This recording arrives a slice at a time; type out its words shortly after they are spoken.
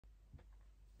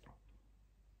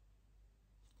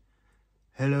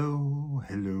Hello,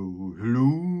 hello,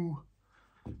 hello.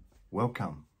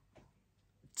 Welcome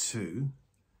to,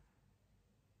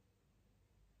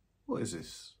 what is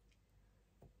this?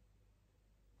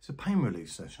 It's a pain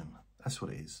relief session. That's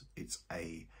what it is. It's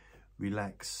a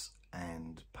relax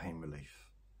and pain relief,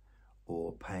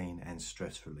 or pain and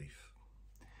stress relief.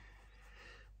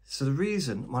 So the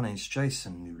reason, my name's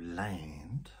Jason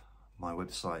Newland. My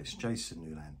website is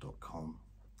jasonnewland.com.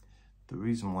 The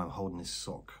reason why I'm holding this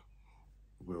sock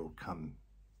will come,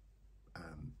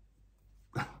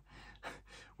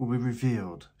 will be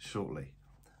revealed shortly.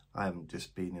 I haven't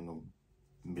just been in the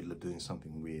middle of doing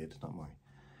something weird, don't worry.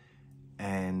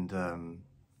 And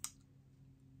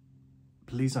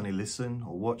please only listen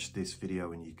or watch this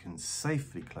video when you can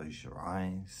safely close your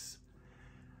eyes.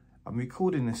 I'm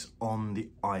recording this on the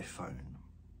iPhone,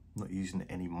 not using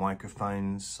any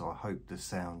microphones, so I hope the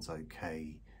sound's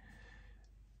okay.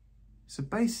 So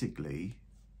basically,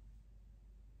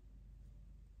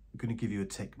 I'm going to give you a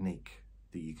technique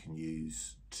that you can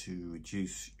use to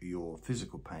reduce your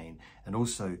physical pain and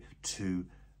also to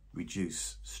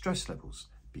reduce stress levels,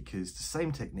 because the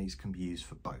same techniques can be used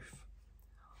for both.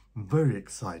 Very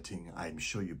exciting, I'm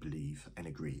sure you believe and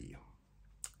agree.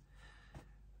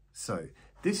 So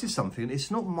this is something, it's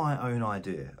not my own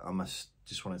idea, I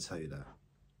just want to tell you that.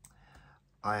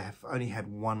 I have only had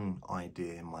one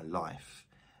idea in my life,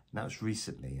 and that was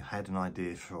recently. I had an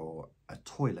idea for a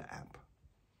toilet app.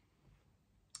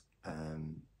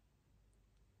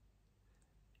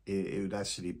 It would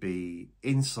actually be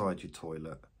inside your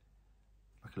toilet,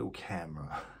 like a little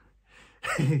camera,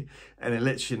 and it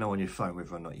lets you know on your phone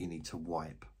whether or not you need to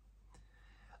wipe.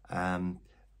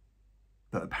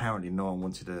 But apparently no one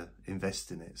wanted to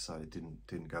invest in it, so it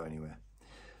didn't go anywhere.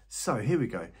 So here we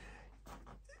go.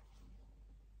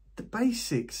 The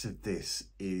basics of this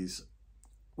is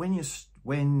when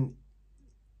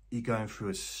you're going through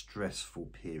a stressful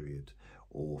period,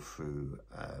 or through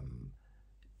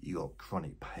you got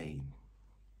chronic pain,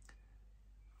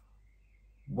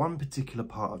 one particular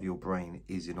part of your brain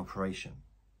is in operation,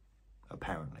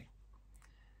 apparently.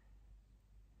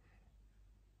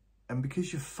 And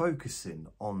because you're focusing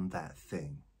on that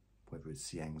thing, whether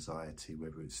it's the anxiety,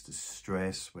 whether it's the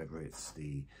stress, whether it's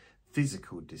the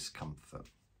physical discomfort,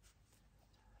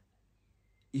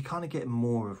 you kind of get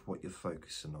more of what you're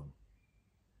focusing on.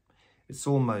 It's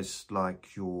almost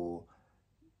like you're,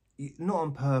 not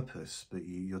on purpose, but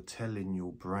you're telling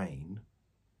your brain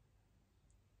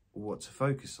what to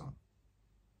focus on.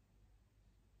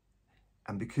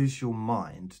 And because your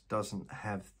mind doesn't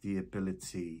have the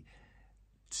ability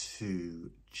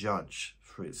to judge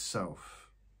for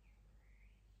itself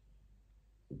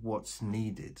what's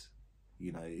needed,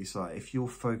 you know, it's like if you're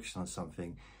focused on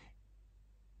something,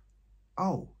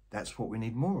 oh, that's what we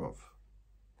need more of.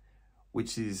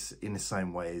 Which is in the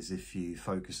same way as if you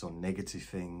focus on negative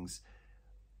things,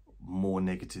 more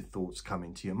negative thoughts come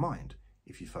into your mind.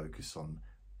 If you focus on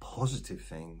positive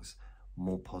things,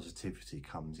 more positivity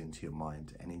comes into your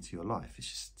mind and into your life. It's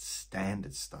just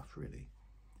standard stuff, really.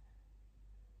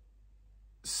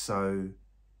 So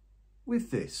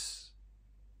with this,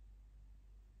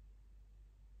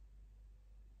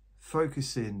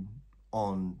 focusing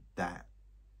on that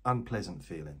unpleasant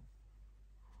feeling.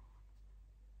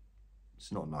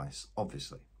 It's not nice,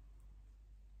 obviously.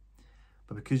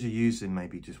 But because you're using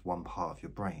maybe just one part of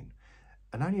your brain,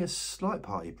 and only a slight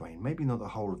part of your brain, maybe not the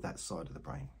whole of that side of the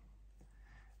brain.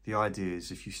 The idea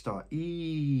is if you start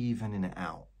evening it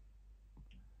out,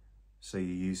 so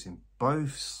you're using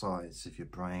both sides of your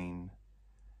brain,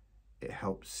 it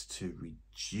helps to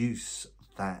reduce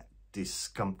that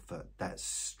discomfort, that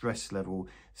stress level,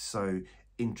 so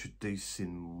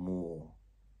introducing more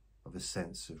of a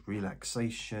sense of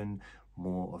relaxation,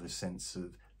 more of a sense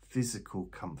of physical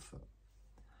comfort.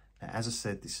 Now, as I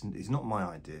said, this is not my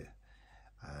idea.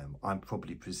 I'm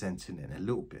probably presenting it in a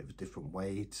little bit of a different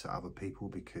way to other people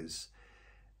because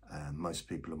most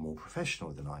people are more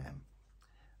professional than I am.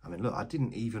 I mean, look, I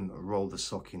didn't even roll the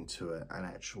sock into an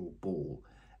actual ball,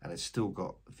 and it's still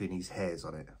got Vinny's hairs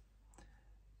on it.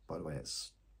 By the way,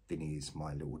 Vinny is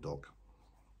my little dog.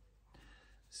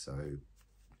 So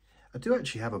I do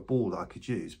actually have a ball that I could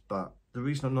use, but the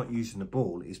reason I'm not using the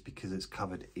ball is because it's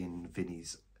covered in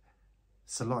Vinny's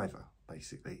saliva,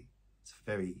 basically. It's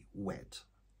very wet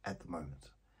at the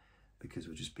moment because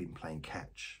we've just been playing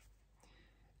catch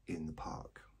in the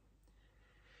park.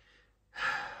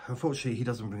 Unfortunately, he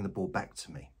doesn't bring the ball back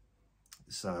to me,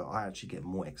 so I actually get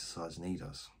more exercise than he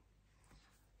does.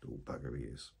 Little bugger he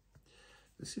is.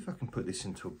 Let's see if I can put this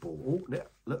into a ball. Oh,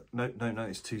 look, no,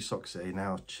 it's two socks there.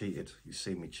 Now I've cheated. You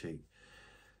see me cheat.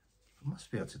 I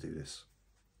must be able to do this.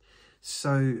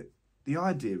 So the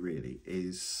idea really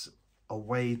is a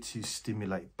way to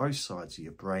stimulate both sides of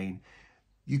your brain.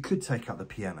 You could take up the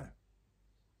piano.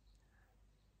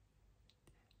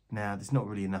 Now, there's not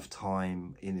really enough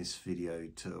time in this video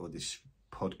or this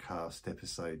podcast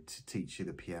episode to teach you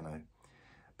the piano,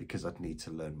 because I'd need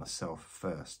to learn myself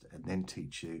first and then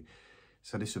teach you.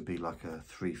 So this would be like a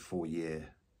 3-4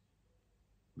 year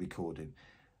recording.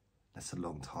 That's a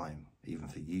long time, even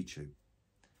for YouTube.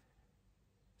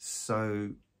 So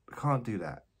I can't do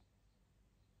that.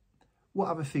 What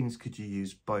other things could you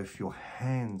use both your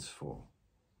hands for?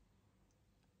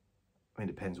 I mean,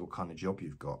 it depends what kind of job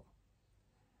you've got.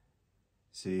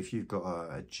 See, if you've got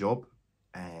a job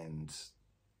and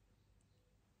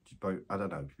I don't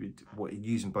know, what,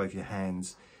 using both your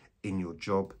hands in your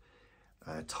job,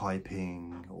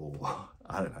 typing, or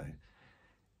I don't know,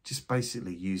 just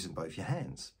basically using both your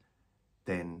hands,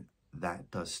 then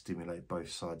that does stimulate both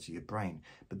sides of your brain.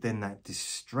 But then that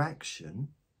distraction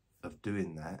of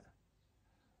doing that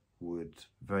would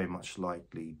very much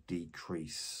likely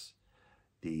decrease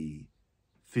the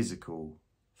physical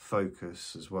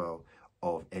focus as well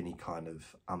of any kind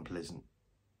of unpleasant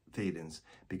feelings,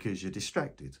 because you're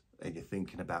distracted and you're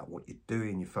thinking about what you're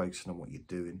doing, you're focusing on what you're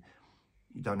doing.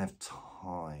 You don't have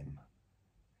time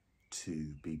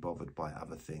to be bothered by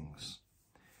other things,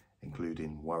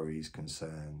 including worries,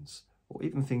 concerns, or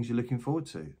even things you're looking forward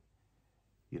to.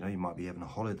 You know, you might be having a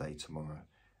holiday tomorrow,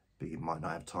 but you might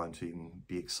not have time to even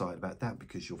be excited about that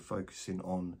because you're focusing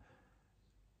on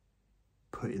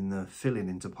putting the filling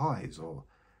into pies, or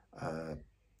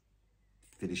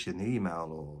finishing the email,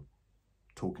 or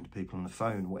talking to people on the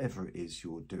phone, whatever it is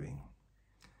you're doing.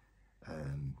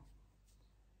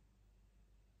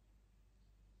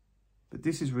 But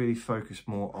this is really focused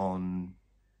more on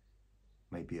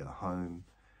maybe at home,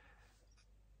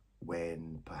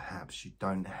 when perhaps you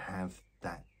don't have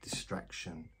that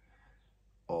distraction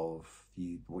of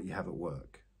what you have at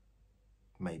work,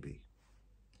 maybe.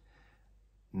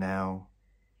 Now,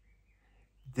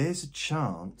 there's a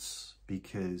chance,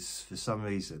 because for some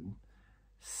reason,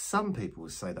 some people will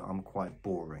say that I'm quite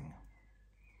boring.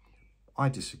 I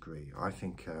disagree. I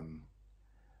think I'm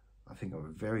a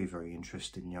very, very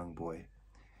interesting young boy,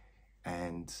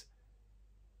 and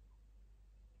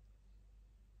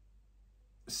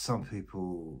some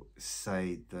people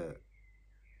say that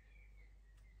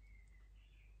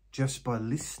just by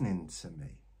listening to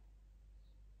me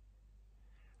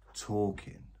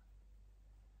talking,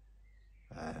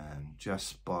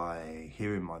 just by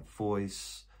hearing my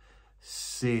voice,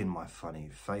 seeing my funny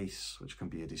face, which can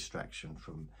be a distraction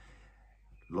from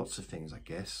lots of things, I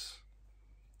guess.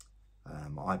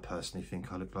 I personally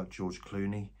think I look like George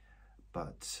Clooney,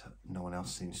 but no one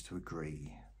else seems to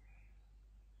agree.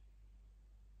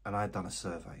 And I had done a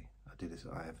survey.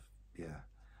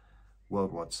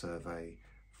 Worldwide survey.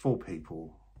 4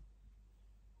 people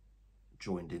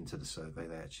joined into the survey.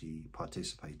 They actually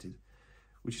participated,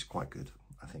 which is quite good,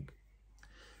 I think.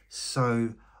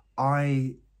 So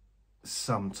I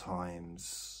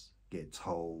sometimes get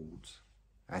told,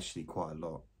 actually quite a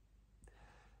lot,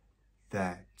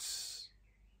 that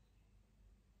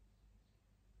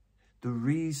the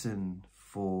reason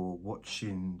for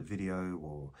watching the video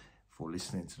or for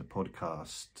listening to the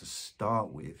podcast to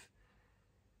start with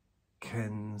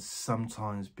can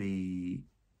sometimes be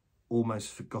almost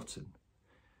forgotten.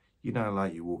 You know,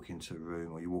 like you walk into a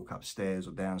room, or you walk upstairs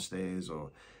or downstairs,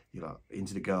 or you're like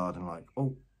into the garden, like,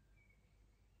 oh,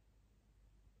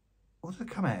 what did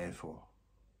I come out here for?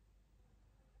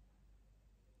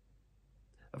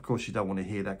 Of course, you don't want to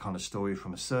hear that kind of story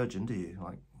from a surgeon, do you?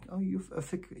 Like, oh, you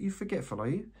forgetful, are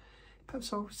you?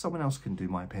 Perhaps someone else can do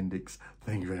my appendix.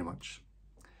 Thank you very much.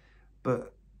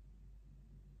 But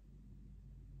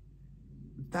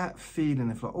that feeling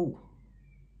of like, oh,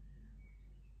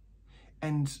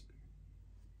 and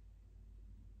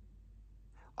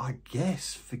I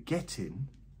guess forgetting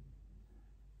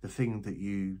the thing that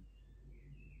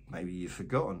maybe you've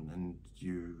forgotten, and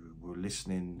you were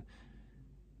listening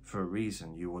for a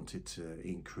reason. You wanted to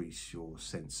increase your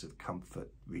sense of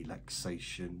comfort,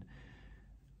 relaxation,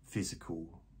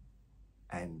 physical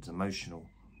and emotional.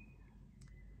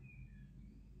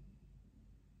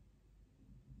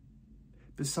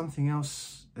 But something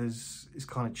else is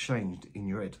kind of changed in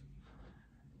your head.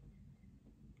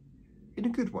 In a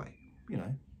good way, you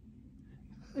know.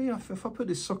 If I put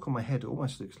this sock on my head, it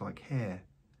almost looks like hair.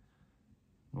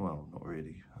 Well, not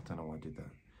really. I don't know why I did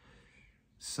that.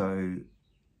 So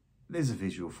there's a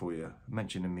visual for you,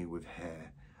 mentioning me with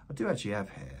hair. I do actually have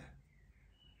hair.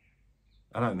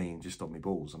 I don't mean just on my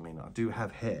balls. I mean, I do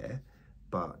have hair,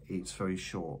 but it's very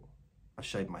short. I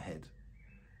shave my head.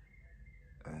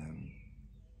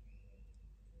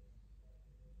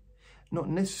 not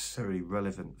necessarily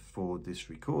relevant for this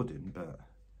recording, but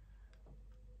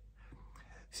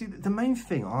see, the main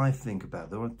thing I think about,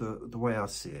 the way I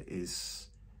see it is,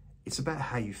 it's about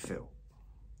how you feel.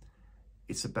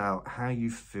 It's about how you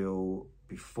feel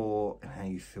before and how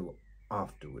you feel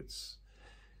afterwards.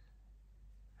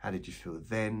 How did you feel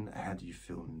then? How do you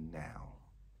feel now?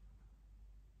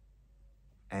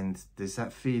 And there's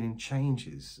that feeling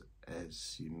changes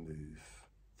as you move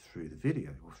through the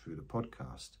video or through the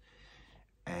podcast.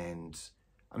 And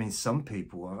I mean, some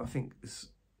people, I think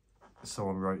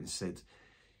someone wrote and said,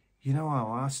 you know,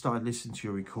 I started listening to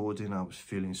your recording, I was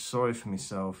feeling sorry for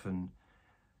myself, and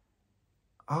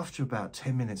after about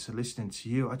 10 minutes of listening to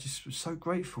you, I just was so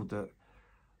grateful that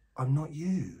I'm not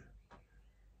you.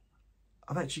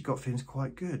 I've actually got things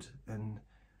quite good, and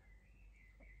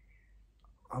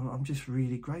I'm just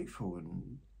really grateful,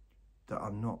 and that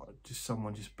I'm not just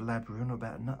someone just blabbering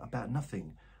about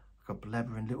nothing, like a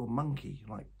blabbering little monkey.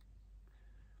 Like,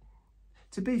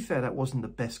 to be fair, that wasn't the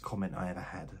best comment I ever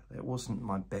had. It wasn't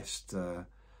my best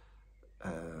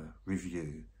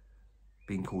review,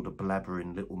 being called a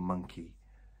blabbering little monkey.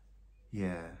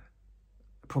 Yeah,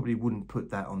 I probably wouldn't put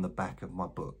that on the back of my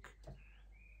book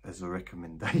as a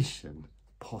recommendation,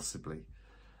 possibly.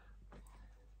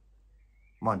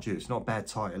 Mind you, it's not a bad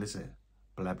title, is it?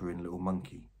 Blabbering little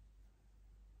monkey.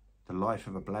 The life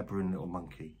of a blabbering little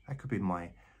monkey. That could be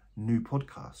my new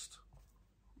podcast.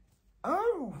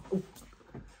 Oh!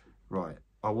 Right,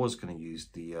 I was going to use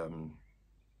the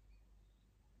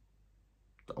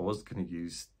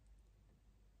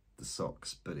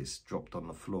socks, but it's dropped on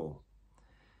the floor.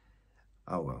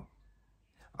 Oh well,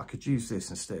 I could use this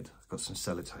instead. I've got some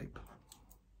sellotape.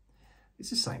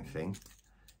 It's the same thing.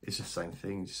 It's the same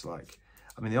thing, just like,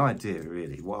 I mean, the idea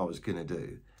really, what I was going to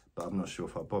do, but I'm not sure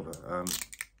if I'll bother.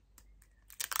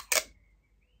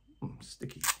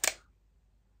 Sticky.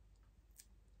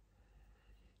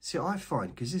 See, I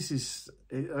find, because this is,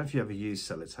 I don't know if you ever use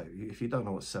sellotape. If you don't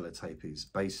know what sellotape is,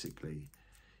 basically,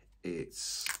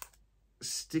 it's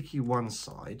sticky one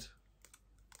side,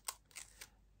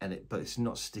 but it's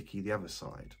not sticky the other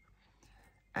side,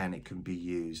 and it can be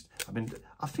used. I mean,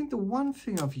 I think the one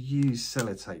thing I've used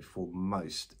sellotape for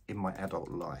most in my adult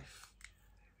life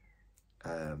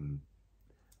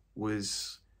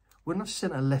was when I've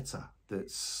sent a letter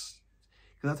that's,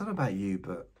 because I don't know about you,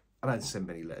 but I don't send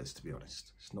many letters, to be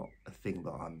honest. It's not a thing that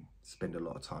I spend a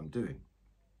lot of time doing.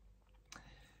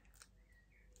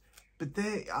 But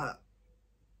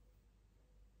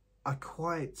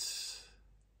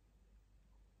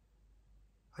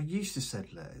I used to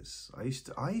send letters. I used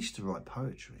to write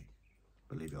poetry,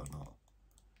 believe it or not.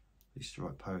 I used to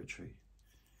write poetry.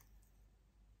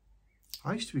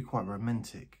 I used to be quite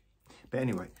romantic. But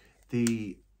anyway,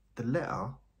 the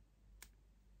letter,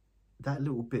 that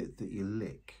little bit that you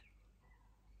lick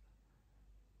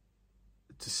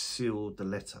to seal the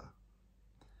letter,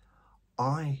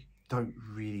 I don't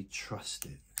really trust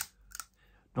it.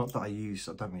 Not that I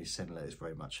don't really send letters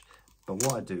very much, but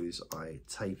what I do is I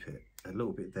tape it a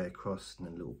little bit there across, and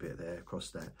then a little bit there across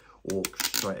there, or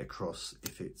straight across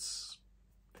if it's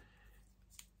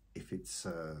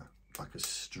like a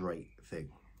straight thing.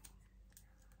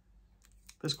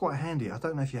 But it's quite handy. I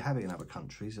don't know if you have it in other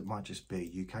countries. It might just be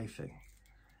a UK thing.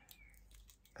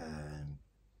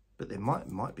 But they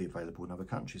might be available in other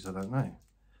countries. I don't know.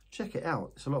 Check it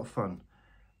out. It's a lot of fun.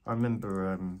 I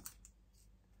remember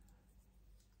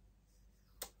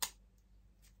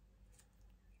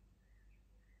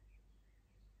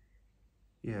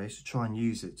yeah, I used to try and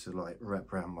use it to like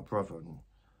wrap around my brother and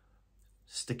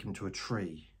stick him to a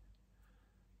tree,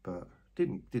 but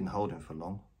didn't hold him for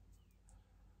long.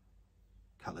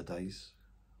 Couple of days.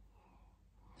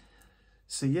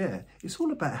 So yeah, it's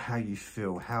all about how you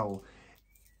feel.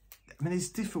 I mean, there's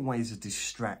different ways of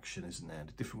distraction, isn't there?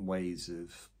 Different ways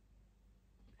of,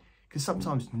 because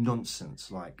sometimes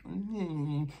nonsense, like,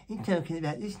 you're talking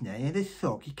about this now, he had a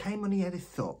sock, he came on, he had a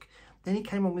sock, then he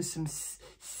came on with some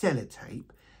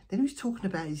sellotape, then he was talking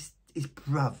about his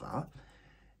brother,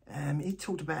 he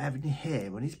talked about having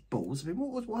hair on his balls. I mean,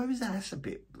 why was that? That's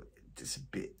just a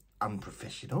bit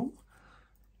unprofessional.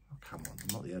 Oh, come on,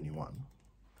 I'm not the only one.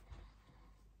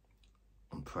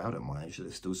 I'm proud at my age that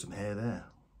there's still some hair there.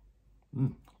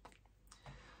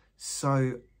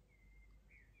 So,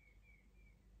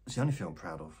 it's the only thing I'm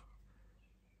proud of.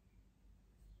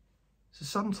 So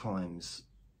sometimes,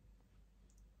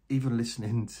 even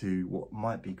listening to what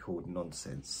might be called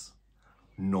nonsense,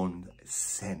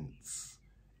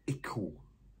 ickle,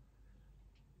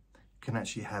 can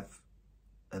actually have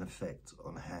an effect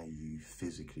on how you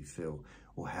physically feel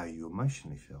or how you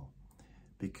emotionally feel,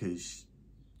 because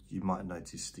you might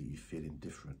notice that you're feeling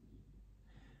different.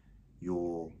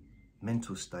 your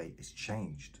mental state is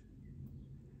changed.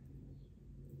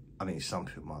 I mean, some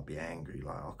people might be angry,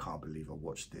 like, I can't believe I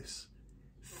watched this.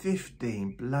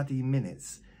 15 bloody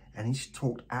minutes, and he's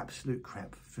talked absolute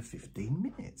crap for 15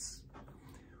 minutes.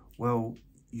 Well,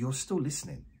 you're still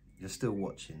listening, you're still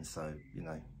watching, so, you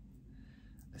know,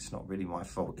 it's not really my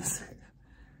fault, is it?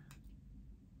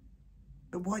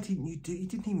 But why didn't you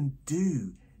didn't even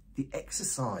do the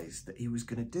exercise that he was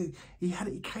going to do. He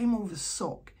came on with a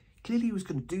sock. Clearly he was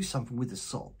going to do something with the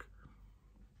sock,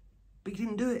 but he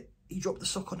didn't do it. He dropped the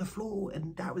sock on the floor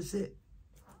and that was it.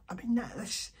 I mean,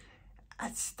 that's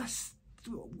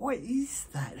what is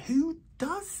that? Who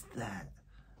does that?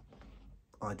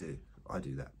 I do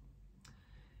that.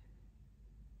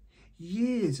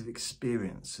 Years of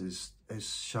experience has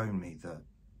shown me that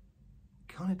it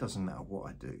kind of doesn't matter what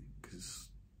I do, because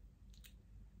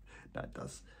that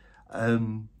does.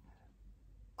 I've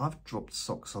dropped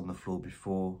socks on the floor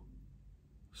before.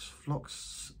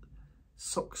 Socks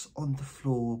on the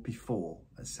floor before.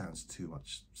 That sounds too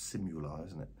much singular,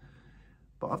 isn't it?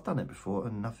 But I've done it before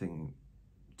and nothing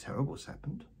terrible's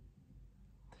happened.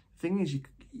 Thing is, you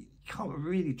can't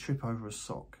really trip over a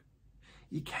sock.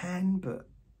 You can, but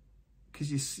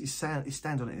because you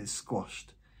stand on it and it's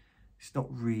squashed, it's not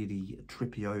really a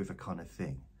trippy over kind of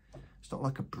thing. It's not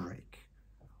like a brick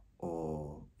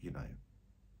or, you know,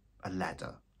 a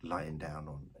ladder lying down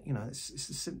on, you know,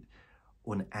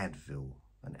 or an anvil.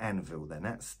 An anvil, then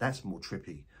that's more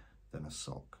trippy than a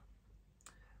sock.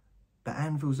 But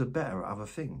anvils are better at other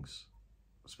things,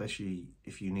 especially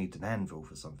if you need an anvil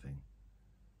for something.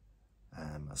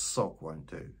 A sock won't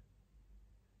do.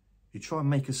 You try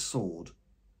and make a sword,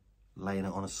 laying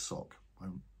it on a sock.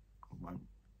 Won't.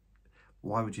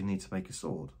 Why would you need to make a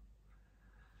sword?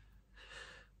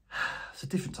 It's a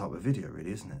different type of video,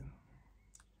 really, isn't it?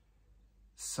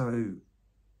 So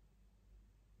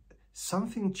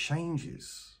something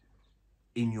changes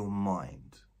in your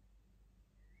mind.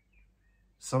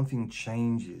 Something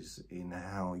changes in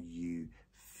how you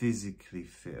physically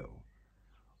feel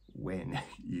when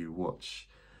you watch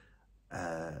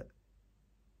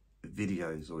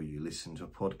videos or you listen to a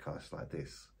podcast like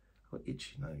this. I've got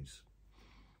itchy nose.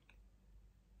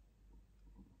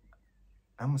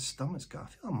 And my stomach's going, I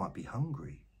feel I might be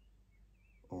hungry.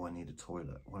 Or I need a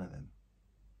toilet, one of them.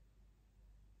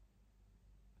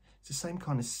 It's the same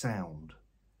kind of sound.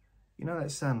 You know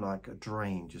that sound like a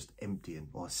drain just emptying,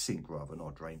 or a sink rather,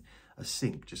 not a drain. A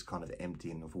sink just kind of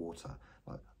emptying of water,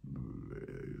 like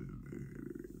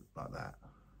that.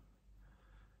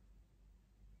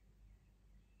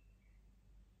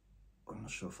 I'm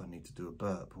not sure if I need to do a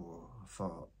burp or a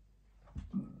fart.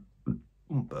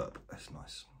 Burp, that's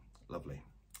nice, lovely.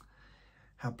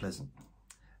 How pleasant.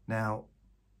 Now,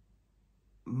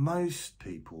 most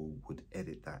people would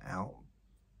edit that out.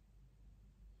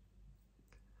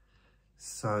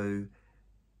 So,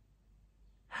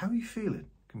 how are you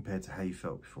feeling compared to how you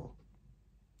felt before?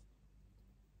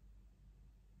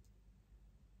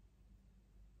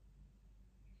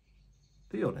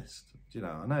 Be honest. You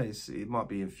know, I know it might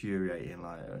be infuriating,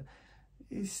 like,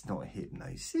 it's not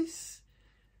hypnosis.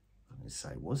 I didn't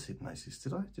say it was hypnosis,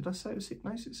 did I? Did I say it was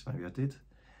hypnosis? Maybe I did.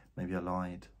 Maybe I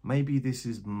lied. Maybe this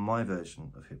is my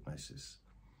version of hypnosis.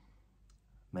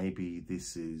 Maybe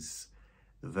this is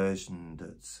the version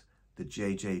that the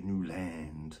J.J.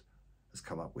 Newland has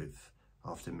come up with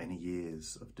after many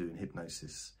years of doing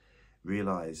hypnosis,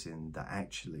 realizing that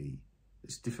actually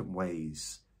there's different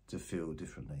ways to feel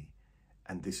differently,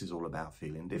 and this is all about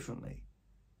feeling differently.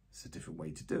 It's a different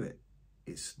way to do it.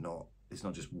 It's not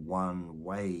just one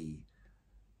way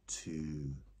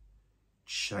to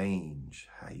change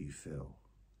how you feel.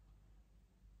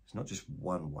 It's not just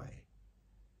one way.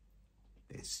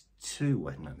 There's two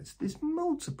ways. No, there's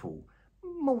multiple,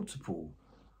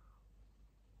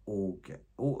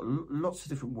 lots of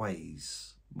different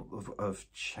ways of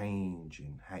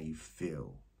changing how you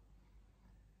feel.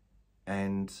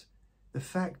 And the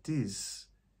fact is,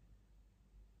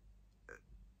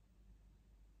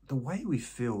 the way we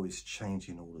feel is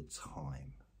changing all the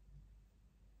time.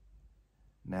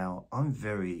 Now, I'm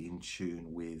very in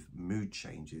tune with mood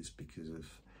changes because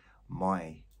of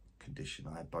my condition.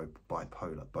 I have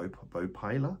bipolar.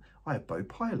 I have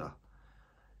bipolar.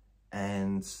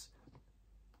 And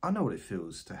I know what it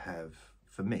feels to have,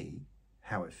 for me,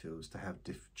 how it feels to have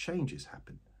different changes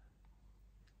happen.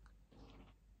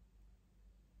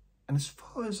 And as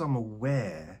far as I'm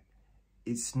aware,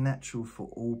 it's natural for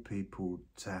all people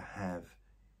to have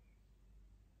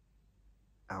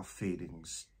our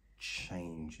feelings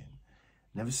changing.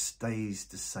 Never stays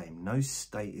the same. No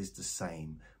state is the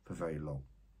same for very long.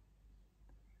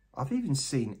 I've even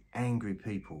seen angry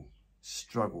people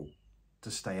struggle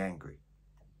to stay angry.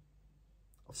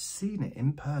 I've seen it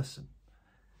in person.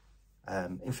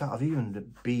 In fact,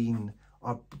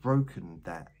 I've broken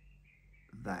that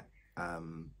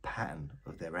pattern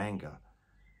of their anger,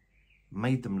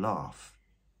 made them laugh,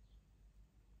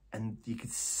 and you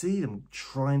could see them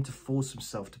trying to force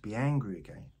themselves to be angry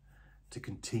again, to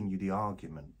continue the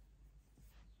argument.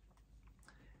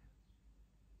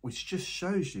 Which just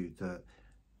shows you that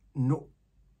not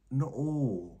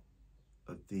all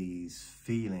of these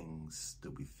feelings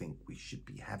that we think we should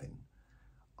be having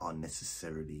are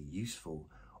necessarily useful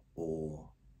or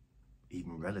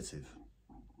even relative.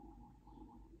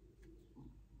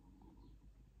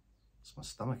 It's my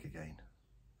stomach again.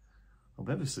 I'm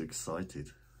ever so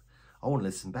excited. I want to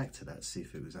listen back to that, see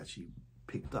if it was actually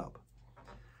picked up.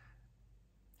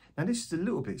 Now this is a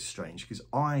little bit strange because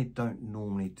I don't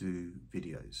normally do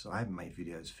videos. I haven't made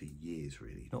videos for years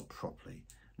really, not properly,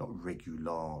 not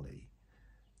regularly.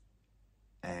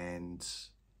 And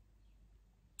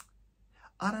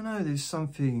I don't know, there's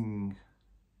something,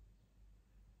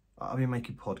 I've been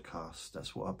making podcasts,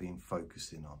 that's what I've been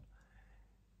focusing on.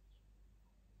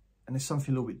 And there's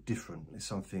something a little bit different, there's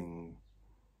something,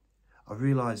 I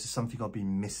realise there's something I've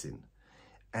been missing.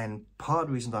 And part of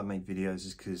the reason I don't make videos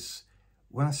is because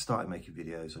when I started making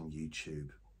videos on YouTube,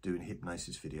 doing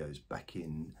hypnosis videos back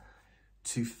in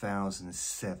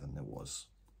 2007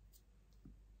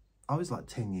 I was like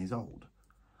 10 years old.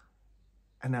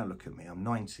 And now look at me, I'm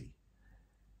 90.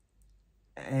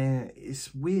 And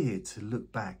it's weird to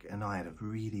look back and I had a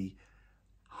really,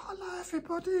 hello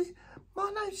everybody,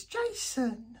 my name's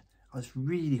Jason. I was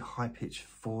really high-pitched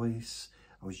voice,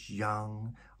 I was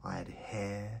young, I had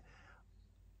hair,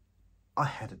 I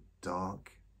had a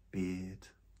dark beard,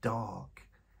 dark.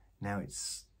 Now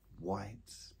it's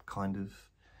white, kind of,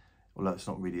 although it's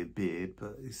not really a beard,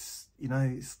 but it's, you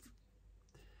know,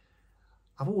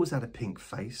 I've always had a pink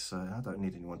face, so I don't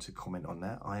need anyone to comment on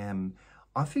that.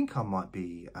 I think I might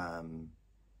be,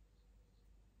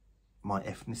 my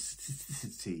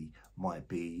ethnicity might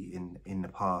be in the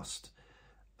past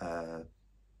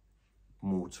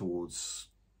more towards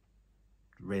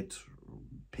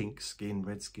pink skin,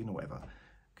 red skin or whatever,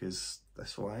 because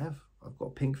that's what I have. I've got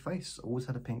a pink face, always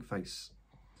had a pink face.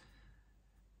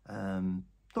 Not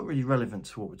really relevant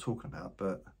to what we're talking about,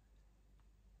 but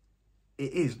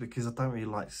it is because I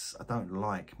don't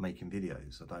like making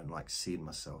videos. I don't like seeing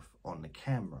myself on the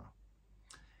camera.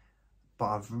 But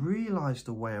I've realised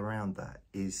the way around that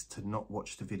is to not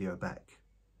watch the video back.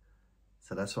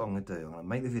 So that's what I'm going to do. I'm going to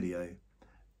make the video,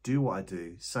 do what I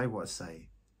do, say what I say,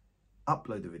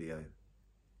 upload the video,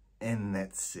 and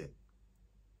that's it.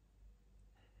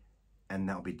 And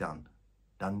that'll be done.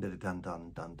 Done, done, done,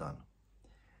 done, done, done.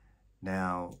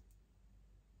 Now,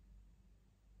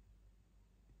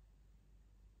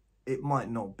 it might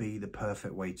not be the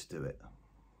perfect way to do it.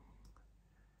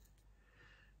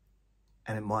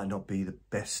 And it might not be the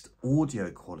best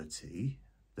audio quality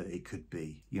that it could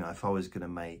be. You know, if I was going to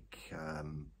make,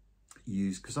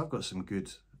 because I've got some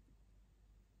good,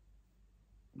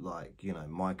 like, you know,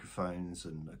 microphones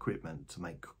and equipment to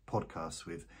make podcasts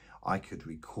with. I could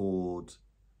record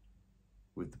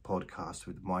with the podcast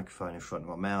with the microphone in front of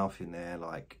my mouth in there,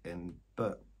 like,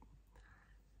 but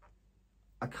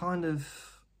I kind of,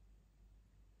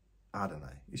 I don't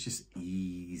know, it's just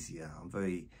easier.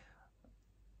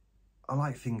 I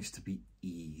like things to be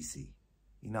easy,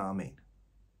 you know what I mean?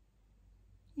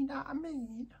 You know what I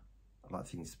mean? I like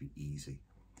things to be easy.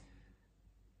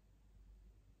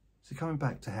 So coming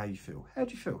back to how you feel, how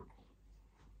do you feel?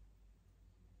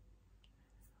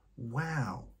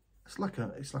 Wow, it's like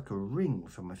a ring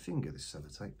from my finger, this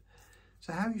sellotape.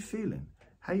 So how are you feeling?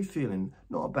 How are you feeling?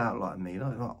 Not about like me,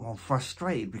 like I'm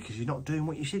frustrated because you're not doing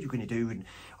what you said you're going to do, and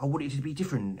I wanted you to be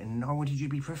different, and I wanted you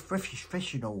to be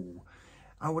professional.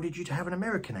 I wanted you to have an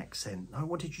American accent. I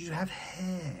wanted you to have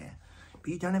hair, but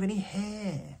you don't have any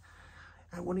hair.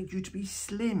 I wanted you to be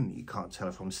slim. You can't tell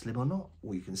if I'm slim or not.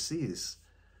 All you can see is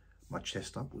my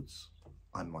chest upwards.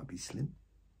 I might be slim.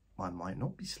 I might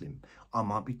not be slim. I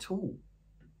might be tall.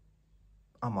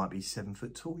 I might be 7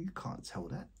 foot tall. You can't tell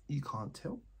that. You can't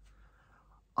tell.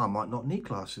 I might not need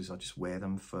glasses. I just wear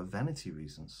them for vanity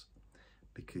reasons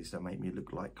because they make me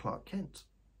look like Clark Kent.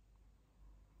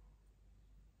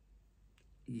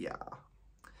 Yeah.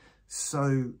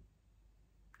 So,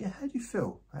 yeah, how do you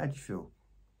feel? How do you feel?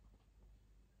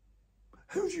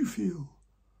 How do you feel?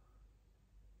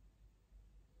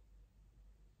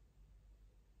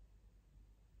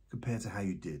 Compared to how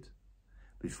you did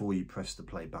before you pressed the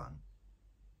play button.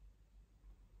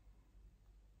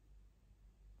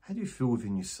 How do you feel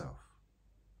within yourself?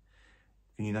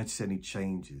 Can you notice any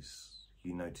changes?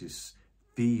 You notice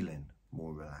feeling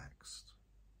more relaxed.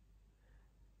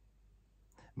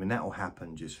 I mean, that will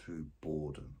happen just through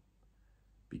boredom,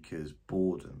 because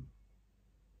boredom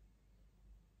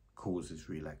causes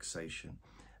relaxation,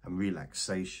 and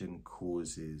relaxation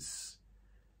causes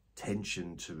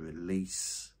tension to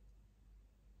release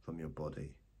from your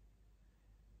body.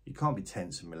 You can't be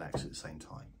tense and relaxed at the same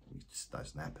time. It just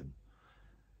doesn't happen.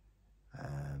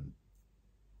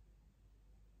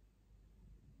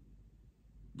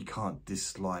 You can't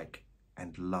dislike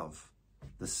and love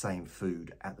the same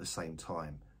food at the same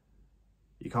time.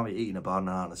 You can't be eating a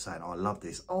banana saying, oh, I love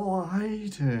this. Oh, I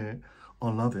hate it. I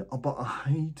love it. Oh, but I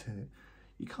hate it.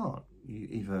 You can't. You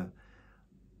either,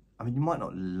 I mean, you might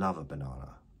not love a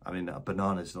banana. I mean, a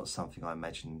banana is not something I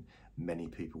imagine many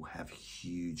people have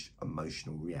huge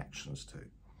emotional reactions to.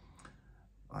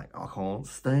 Like, I can't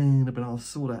stand a banana. I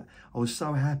saw that. I was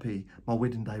so happy. My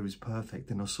wedding day was perfect.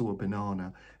 Then I saw a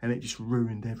banana and it just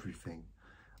ruined everything.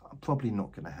 Probably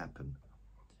not going to happen.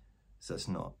 So it's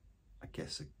not, I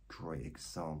guess, a great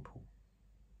example.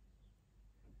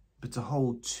 But to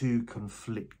hold two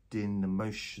conflicting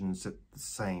emotions at the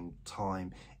same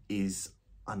time is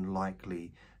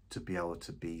unlikely to be able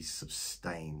to be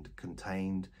sustained,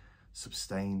 contained,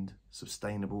 sustained,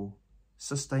 sustainable,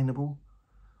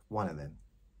 one of them.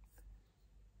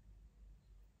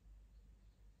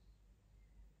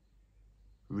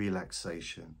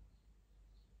 Relaxation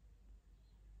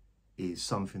is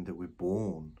something that we're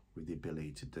born with the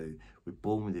ability to do. We're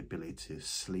born with the ability to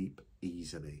sleep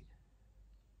easily.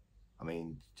 I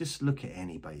mean, just look at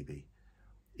any baby,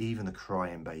 even a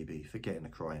crying baby, forgetting the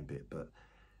crying bit, but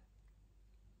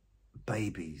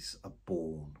babies are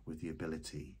born with the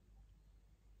ability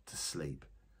to sleep.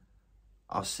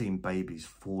 I've seen babies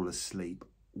fall asleep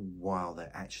while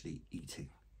they're actually eating.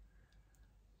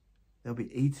 They'll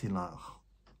be eating like,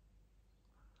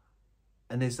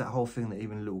 and there's that whole thing that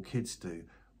even little kids do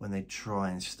when they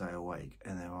try and stay awake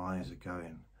and their eyes are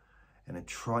going, and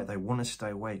they want to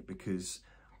stay awake because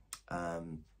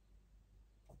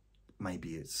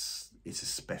maybe it's a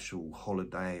special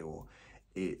holiday, or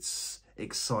it's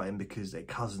exciting because their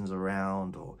cousin's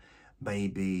around, or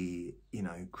maybe, you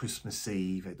know, Christmas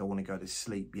Eve, they don't want to go to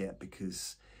sleep yet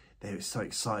because they're so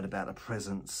excited about the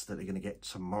presents that they're going to get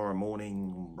tomorrow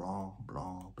morning, blah,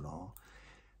 blah, blah.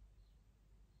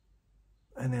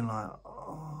 And then like,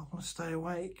 oh, I want to stay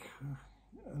awake.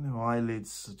 And their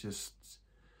eyelids are just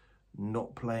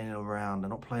not playing around. They're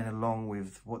not playing along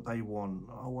with what they want.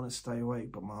 I want to stay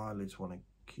awake, but my eyelids want to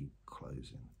keep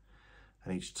closing.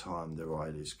 And each time their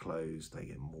eyelids close, they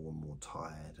get more and more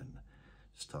tired and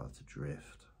start to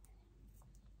drift.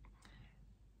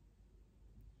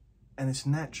 And it's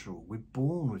natural. We're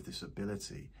born with this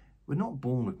ability. We're not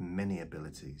born with many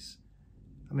abilities.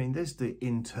 I mean, there's the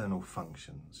internal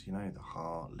functions, you know, the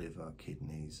heart, liver,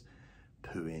 kidneys,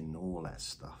 pooing, all that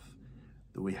stuff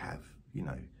that we have, you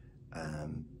know,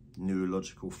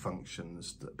 neurological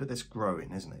functions, but that's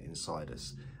growing, isn't it, inside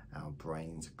us? Our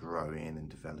brains are growing and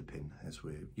developing as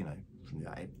we're, you know,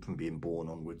 from being born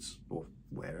onwards, or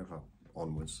wherever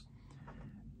onwards.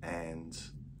 And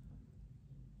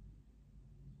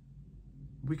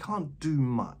we can't do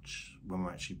much when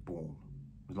we're actually born.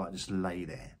 We like just lay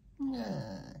there.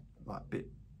 Yeah, like a bit,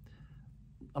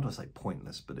 I don't want to say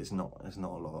pointless, but there's not a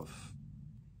lot of,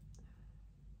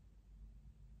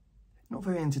 not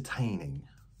very entertaining,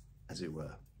 as it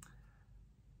were.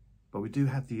 But we do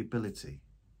have the ability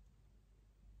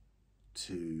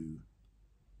to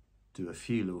do a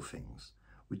few little things.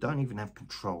 We don't even have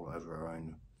control over our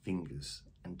own fingers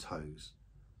and toes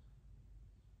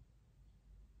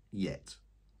yet,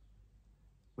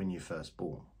 when you're first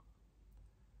born.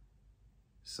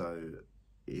 So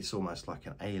it's almost like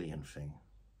an alien thing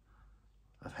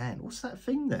of hand. What's that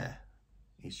thing there?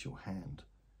 It's your hand.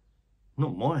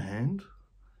 Not my hand.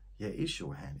 Yeah, it's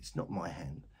your hand. It's not my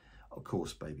hand. Of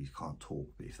course, babies can't talk,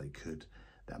 but if they could,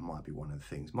 that might be one of the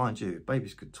things. Mind you, if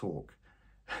babies could talk,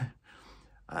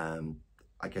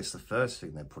 I guess the first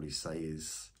thing they'd probably say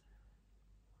is,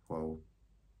 well,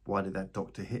 why did that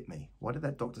doctor hit me? Why did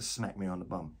that doctor smack me on the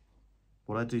bum?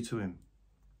 What did I do to him?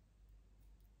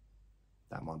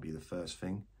 That might be the first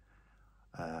thing.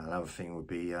 Another thing would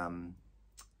be, I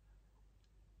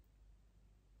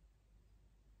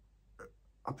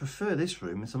prefer this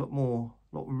room. It's a lot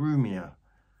roomier.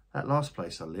 That last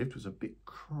place I lived was a bit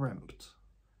cramped.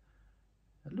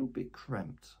 A little bit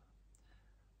cramped.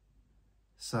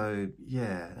 So,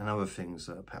 yeah, and other things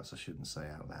that perhaps I shouldn't say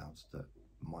out loud that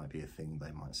might be a thing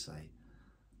they might say.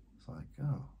 It's like,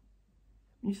 oh.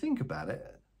 When you think about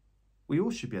it, we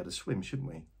all should be able to swim, shouldn't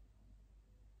we?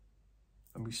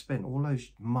 And we spent all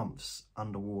those months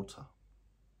underwater.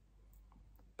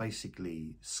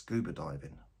 basically scuba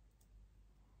diving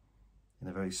in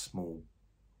a very small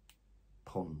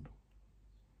pond.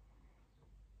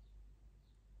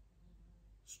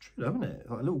 It's true, isn't it?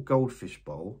 Like a little goldfish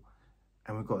bowl,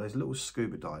 and we've got those little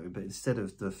scuba diving, but instead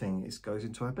of the thing, it goes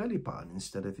into our belly button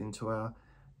instead of into our,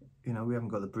 you know, we haven't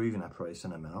got the breathing apparatus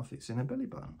in our mouth, it's in our belly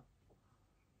button.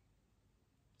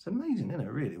 It's amazing, isn't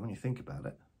it, really, when you think about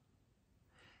it?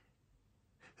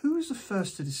 Who was the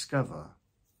first to discover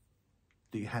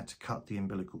that you had to cut the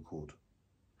umbilical cord?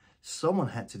 Someone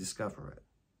had to discover it.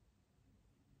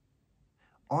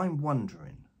 I'm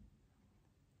wondering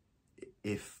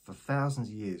if for thousands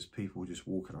of years people were just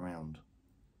walking around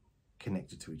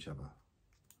connected to each other.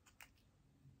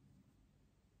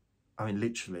 I mean,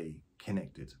 literally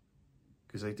connected,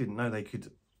 because they didn't know they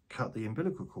could cut the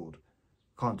umbilical cord.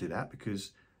 Can't do that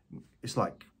because it's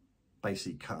like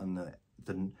basically cutting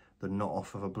the knot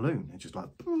off of a balloon. It's just like,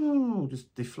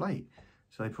 just deflate.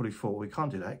 So they probably thought, we can't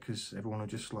do that because everyone will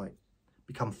just like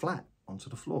become flat onto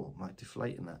the floor, like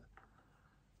deflating that.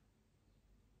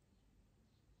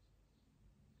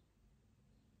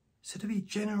 So there'll be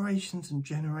generations and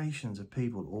generations of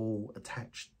people all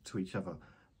attached to each other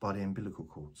by the umbilical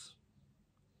cords.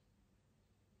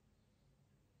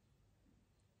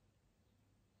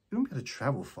 You wouldn't be able to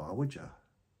travel far, would you?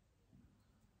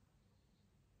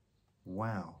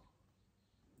 Wow.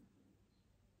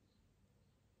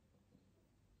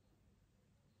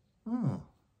 Oh.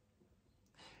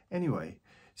 Anyway,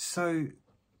 so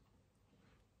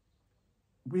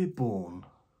we're born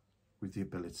with the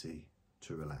ability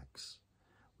to relax.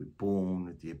 We're born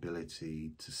with the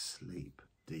ability to sleep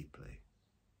deeply.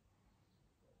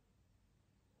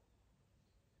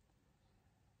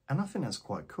 And I think that's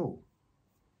quite cool,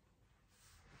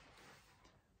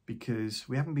 because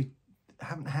we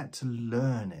haven't had to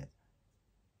learn it.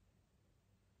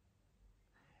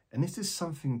 And this is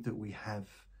something that we have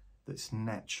that's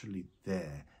naturally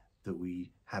there, that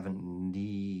we haven't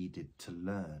needed to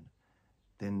learn.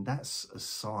 Then that's a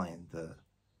sign that,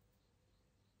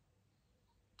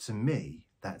 to me,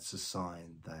 that's a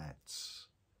sign that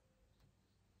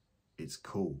it's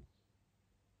cool.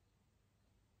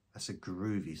 That's a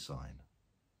groovy sign.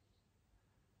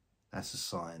 That's a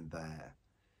sign that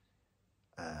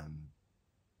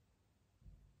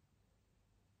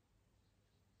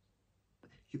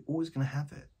you're always going to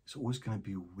have it. It's always going to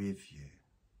be with you.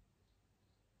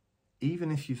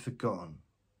 Even if you've forgotten,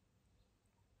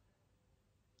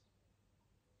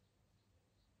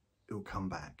 it will come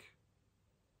back.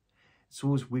 It's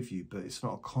always with you, but it's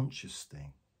not a conscious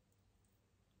thing.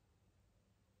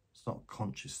 It's not a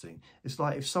conscious thing. It's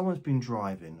like if someone's been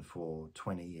driving for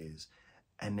 20 years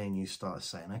and then you start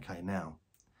saying, okay, now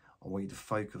I want you to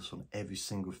focus on every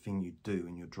single thing you do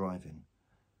when you're driving.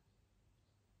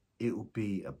 It will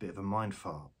be a bit of a mind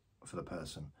fart for the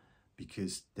person,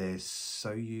 because they're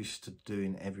so used to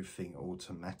doing everything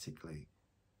automatically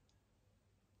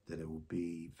that it will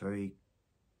be very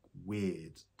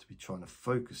weird to be trying to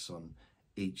focus on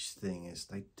each thing as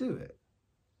they do it.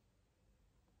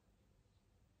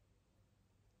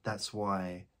 That's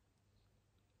why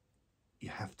you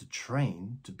have to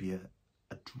train to be a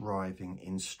driving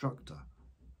instructor.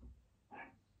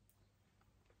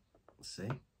 See?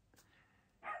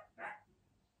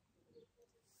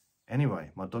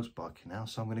 Anyway, my dog's barking now,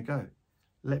 so I'm going to go.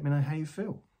 Let me know how you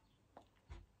feel.